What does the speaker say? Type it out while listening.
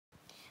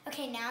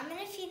Okay, now I'm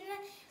gonna feed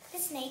the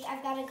snake.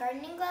 I've got a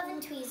gardening glove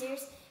and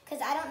tweezers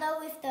because I don't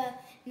know if the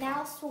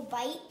mouse will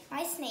bite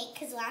my snake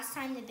because last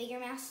time the bigger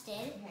mouse did.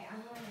 Okay,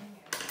 I'm going in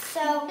here.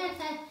 So,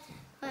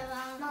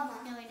 Mama.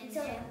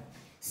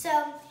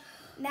 So,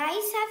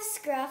 mice have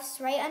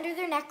scruffs right under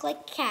their neck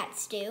like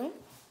cats do.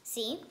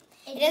 See?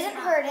 It doesn't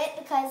hurt it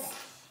because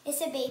it's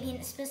a baby and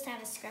it's supposed to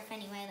have a scruff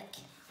anyway, like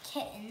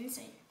kittens.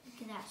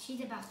 Look at that. She's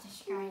about to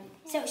strike.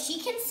 So she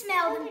can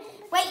smell them.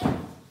 Wait.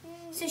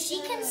 So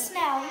she can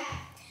smell.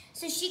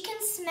 So she can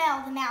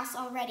smell the mouse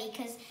already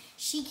because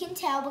she can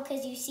tell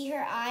because you see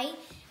her eye,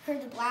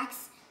 the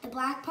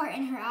black part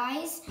in her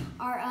eyes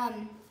are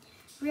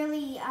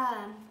really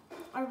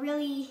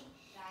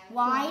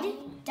wide,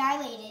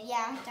 dilated.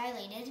 Yeah,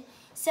 dilated.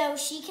 So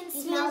she can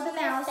smell the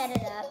mouse. Set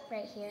it up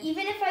right here.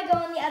 Even if I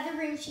go in the other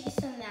room, she can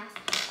smell the mouse.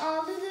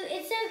 Oh, Lulu,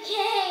 it's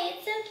okay.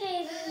 It's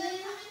okay, Lulu.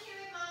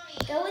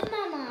 Go with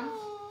Mama.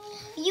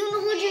 You want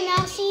to hold your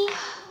mousey?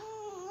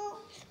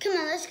 Come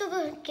on, let's go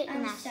get your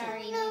mousey. I'm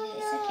sorry, Lulu.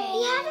 It's okay.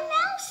 We have a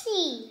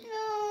mousey.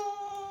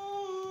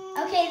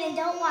 Okay, then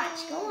don't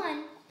watch. Go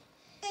on.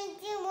 I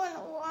do want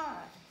to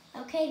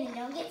watch. Okay, then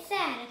don't get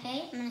sad,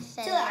 okay? I'm going to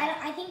set So it up.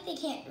 I think they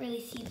can't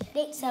really see the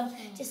bait, so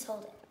just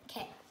hold it.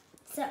 Okay.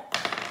 So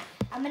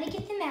I'm going to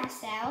get the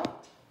mouse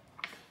out,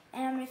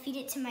 and I'm going to feed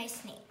it to my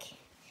snake.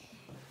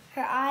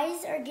 Her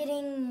eyes are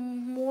getting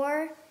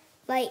more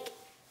like...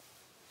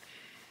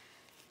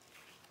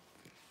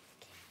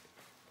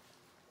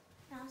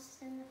 Mouse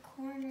is in the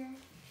corner.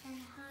 Let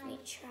me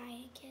try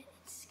to get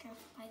it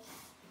scruffed like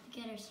that.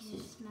 Get her so you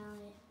smell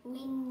it.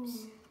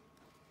 Oops.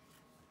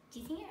 Do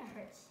you think it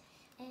hurts?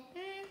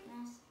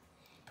 Mouse.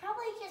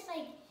 Probably just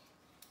like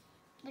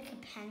Like a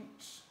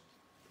pinch.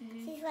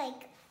 She's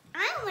like, I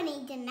want to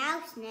eat the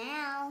mouse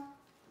now.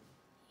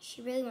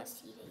 she really wants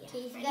to eat it. Yeah. Okay,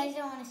 if you Ready? guys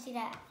don't want to see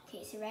that.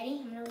 Okay, so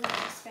ready? I'm gonna leave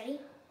this. Ready?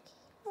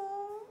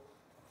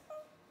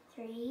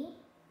 3,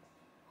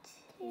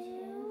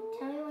 2.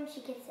 Tell me when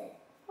she gets it.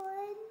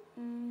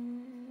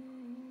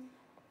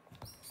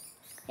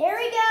 There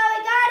we go. I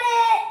got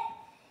it.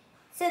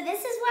 So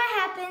this is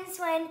what happens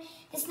when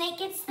the snake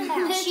gets the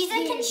mouse. She's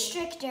a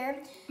constrictor,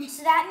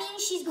 so that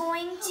means she's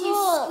going to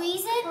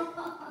squeeze it.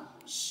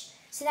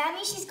 So that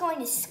means she's going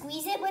to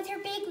squeeze it with her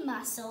big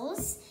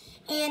muscles,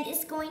 and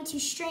it's going to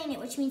strain it,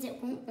 which means it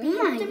won't be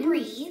able to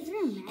breathe.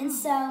 And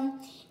so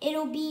it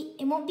won't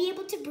be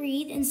able to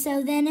breathe, and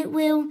so then it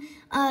will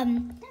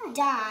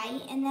die,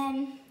 and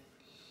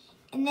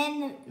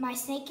then my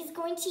snake is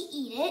going to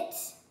eat it.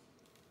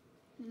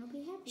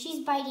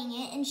 She's biting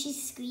it and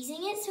she's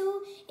squeezing it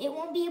so it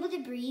won't be able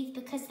to breathe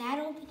because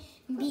that'll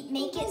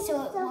make it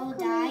so it will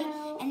die.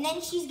 And then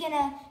she's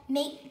gonna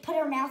put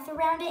her mouth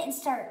around it and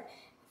start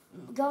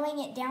going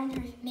it down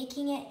her,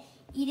 making it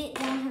eat it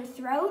down her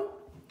throat.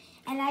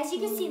 And as you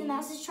can see, the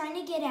mouse is trying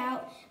to get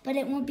out, but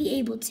it won't be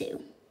able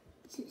to.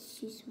 It's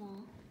too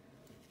small.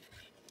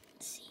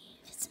 Let's see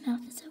if its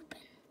mouth is open.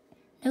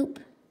 Nope.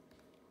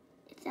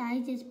 Its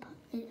eyes is.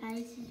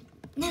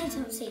 No,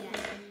 don't say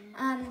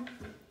that.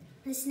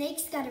 The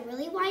snake's got a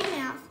really wide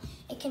mouth.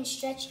 It can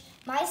stretch.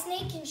 My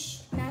snake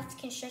mouth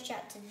can stretch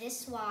out to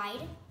this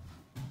wide,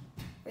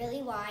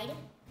 really wide.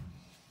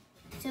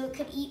 So it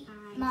could eat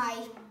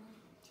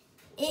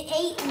It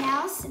ate a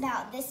mouse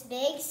about this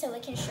big, so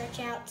it can stretch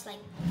out to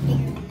like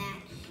bigger than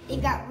that.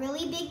 They've got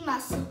really big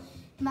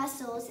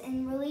muscles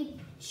and really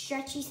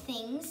stretchy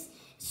things.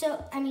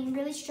 So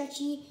really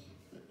stretchy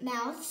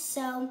mouths.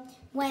 So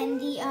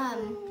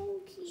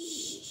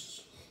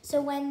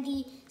when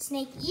the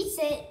snake eats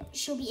it,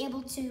 she'll be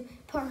able to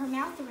put her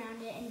mouth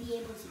around it and be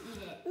able to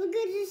eat it. Look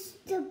at this,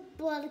 the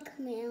blood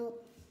coming out.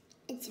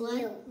 It's Blood?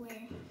 milk.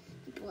 Where?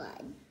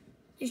 Blood.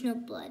 There's no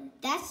blood.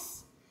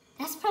 That's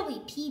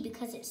probably pee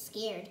because it's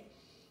scared.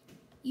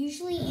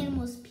 Usually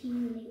animals pee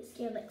when they get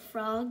scared, like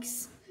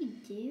frogs. You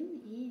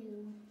do?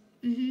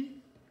 Ew.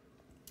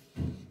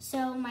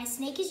 So my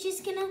snake is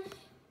just gonna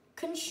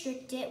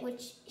constrict it,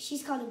 which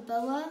she's called a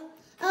boa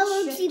constrictor.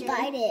 Oh, look, she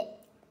bite it.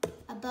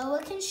 A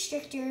boa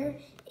constrictor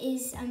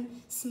is a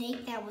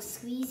snake that will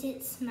squeeze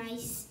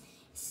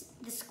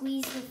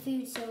squeeze the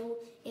food so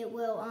it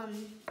will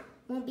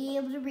won't be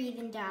able to breathe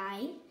and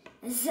die.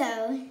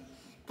 So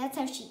that's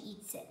how she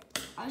eats it.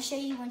 I'll show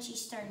you when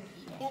she's starting to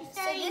eat it.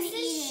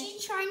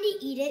 She's trying to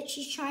eat it.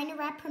 She's trying to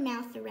wrap her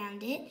mouth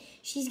around it.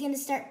 She's gonna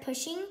start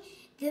pushing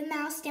the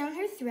mouse down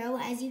her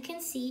throat. As you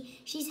can see,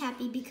 she's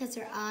happy because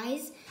her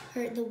eyes,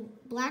 the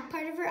black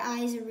part of her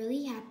eyes are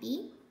really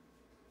happy.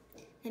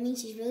 That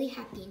means she's really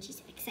happy and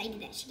she's excited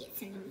that she gets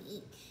something to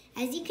eat.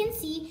 As you can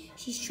see,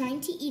 she's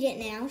trying to eat it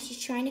now. She's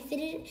trying to fit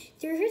it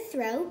through her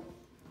throat.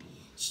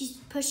 She's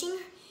pushing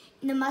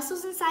the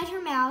muscles inside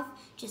her mouth.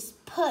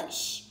 Just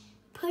push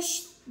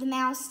the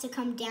mouse to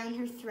come down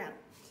her throat.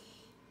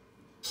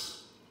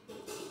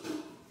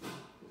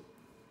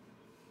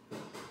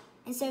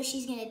 And so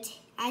she's gonna,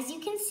 as you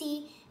can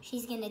see,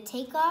 she's gonna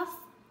take off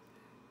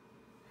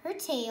her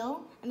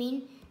tail,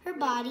 her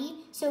body.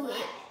 So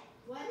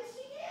What does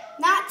she do?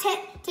 not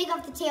take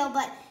off the tail,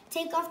 but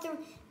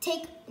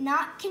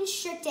not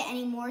constrict it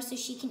anymore so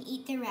she can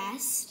eat the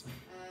rest.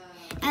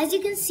 as you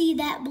can see,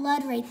 that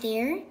blood right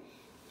there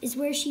is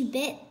where she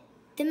bit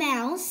the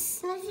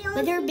mouse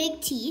with her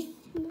big teeth.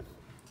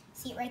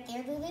 See it right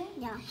there, Lulu?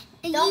 Yeah.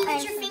 Don't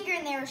put your finger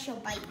in there or she'll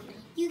bite you.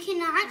 You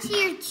cannot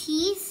see her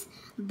teeth,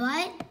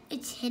 but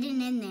it's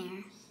hidden in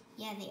there.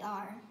 Yeah, they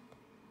are.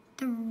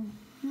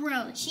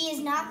 Really? She is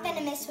not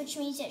venomous, which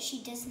means that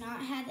she does not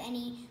have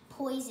any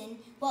poison.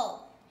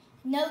 Well,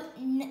 no,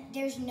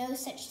 there's no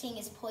such thing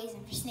as poison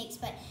for snakes,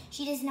 but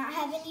she does not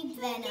have any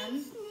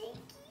venom.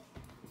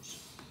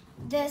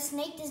 The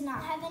snake does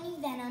not have any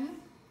venom,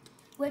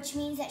 which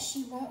means that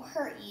she won't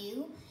hurt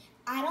you.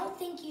 I don't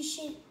think you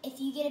should, if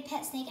you get a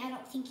pet snake, I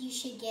don't think you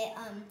should get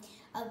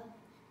a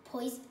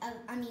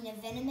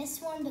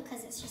venomous one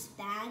because it's just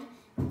bad.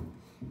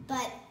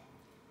 But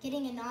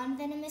getting a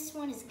non-venomous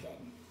one is good.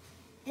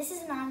 This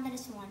is a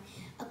non-venomous one.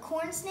 A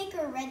corn snake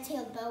or a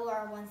red-tailed boa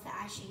are ones that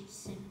I should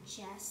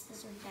suggest.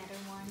 Those are better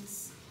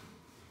ones.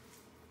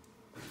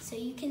 So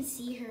you can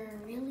see her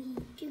really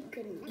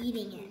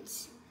eating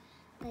it.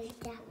 Like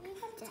that. You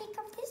have to take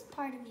off this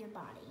part of your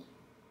body.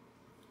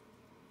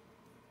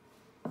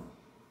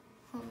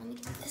 Hold on, let me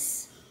get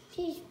this.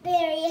 She's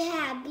very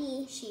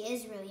happy. She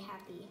is really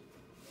happy.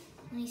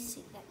 Let me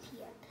stick that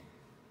pea up.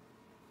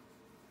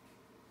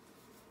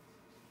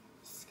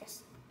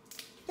 Disgusting.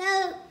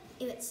 So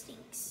Ew, it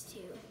stinks too.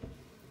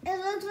 it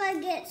looks like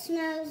it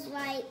smells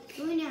like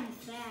Going down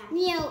fast.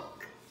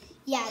 milk.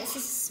 Yeah, this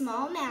is a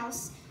small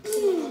mouse, so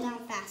it'll go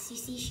down fast. You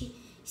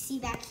see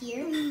back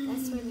here?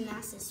 That's where the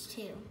mouse is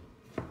too.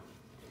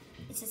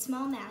 It's a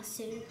small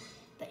mouse,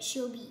 but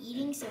she'll be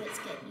eating, so it's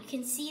good. You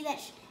can see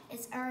that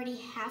it's already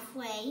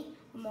halfway,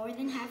 more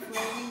than halfway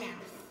in her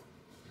mouth.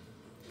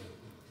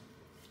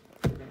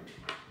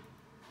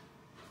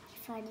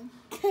 Farting.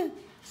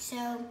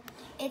 So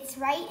it's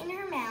right in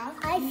her mouth.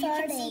 I and you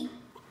can farted. see-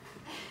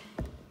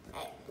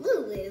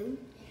 Lulu,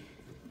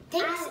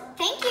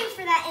 thank you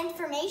for that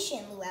information,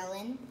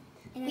 Llewellyn.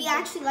 We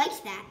actually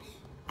liked that.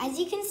 As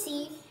you can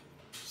see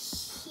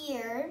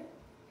here,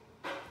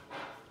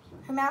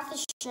 her mouth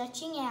is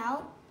stretching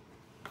out.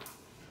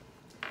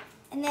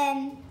 And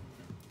then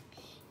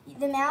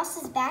the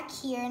mouse is back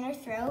here in her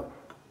throat.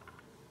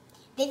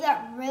 They've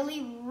got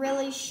really,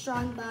 really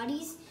strong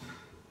bodies.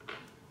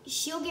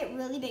 She'll get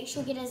really big.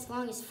 She'll get as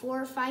long as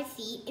 4 or 5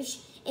 feet.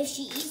 If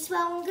she eats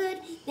well and good,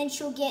 then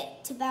she'll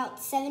get to about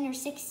 7 or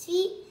 6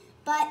 feet.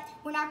 But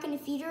we're not going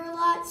to feed her a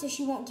lot, so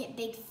she won't get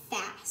big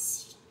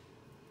fast.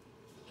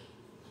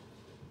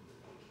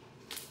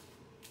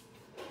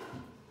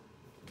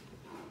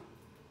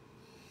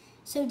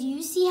 So do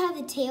you see how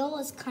the tail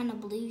is kind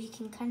of blue? You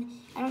can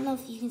I don't know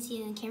if you can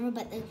see it on camera,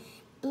 but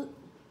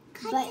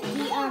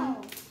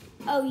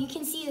oh, you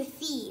can see the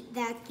feet,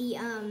 that the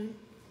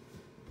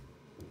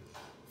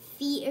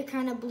feet are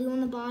kind of blue on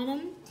the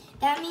bottom.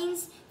 That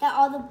means that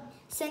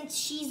since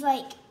she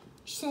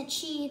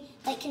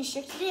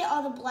constricted it,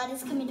 all the blood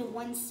is coming to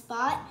one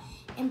spot.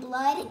 And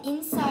blood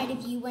inside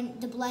of you, when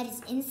the blood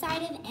is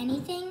inside of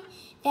anything,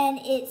 then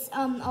it's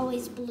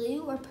always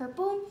blue or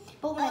purple.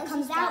 But when it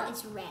comes out,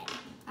 it's red.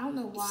 I don't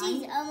know why.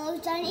 She's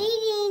almost done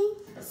eating.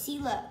 See,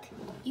 look.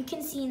 You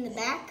can see in the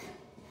back.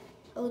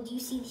 Oh, do you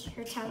see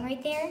her tongue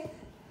right there?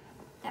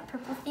 That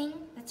purple thing?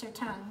 That's her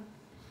tongue.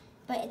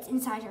 But it's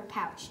inside her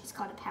pouch. It's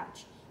called a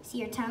pouch.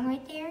 See her tongue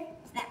right there?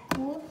 Is that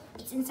cool?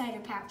 It's inside her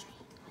pouch.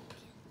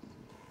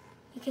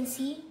 You can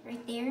see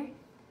right there?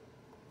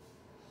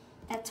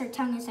 That's her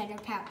tongue inside her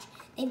pouch.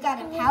 They've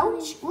got a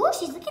pouch. Ooh,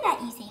 she's looking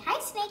at you. Say hi,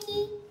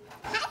 Snakey.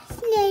 Hi,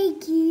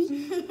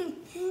 Snakey.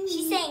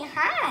 She's saying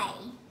hi.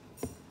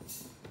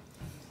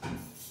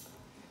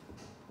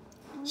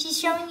 She's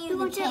showing you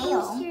the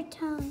tail. Your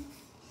tongue.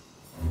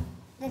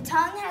 The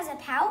tongue has a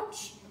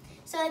pouch,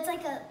 so it's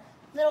like a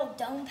little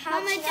dome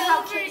pouch. Mama, You know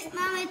how kids-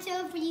 it's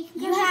over.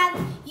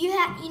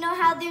 you know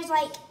how there's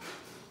like,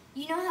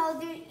 you know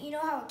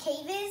how a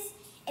cave is?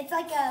 It's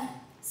like a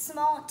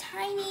small,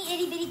 tiny,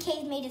 itty bitty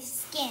cave made of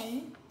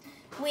skin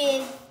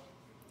with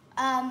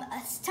a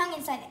tongue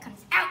inside that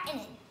comes out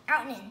and in,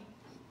 out and in.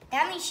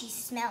 That means she's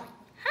smelling.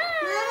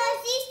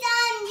 Mama, she's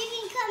done. You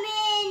can come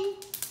in.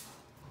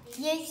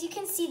 Yes, you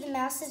can see the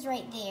mouse is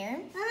right there.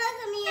 Mama,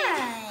 come here.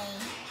 Hi.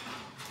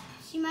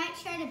 She might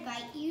try to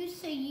bite you,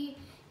 so you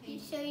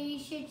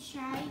should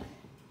try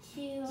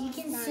to. You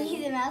can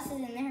see the mouse is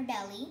in her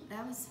belly.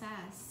 That was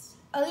fast.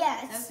 Oh yeah,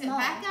 That it's was small.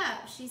 Back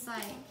up. She's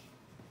like,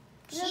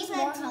 She's Those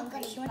more are too hungry.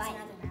 good She wants bite.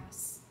 another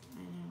mouse.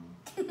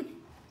 I know.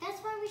 That's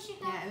why we should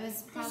go. Yeah, it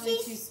was probably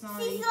too small.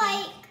 She's you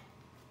like, think?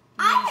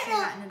 I Maybe don't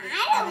know. should've gotten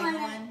I don't the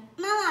big want to. one.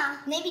 Mama,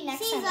 Maybe next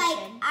she's time like,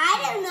 we should.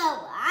 I don't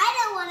know.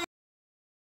 I don't want to.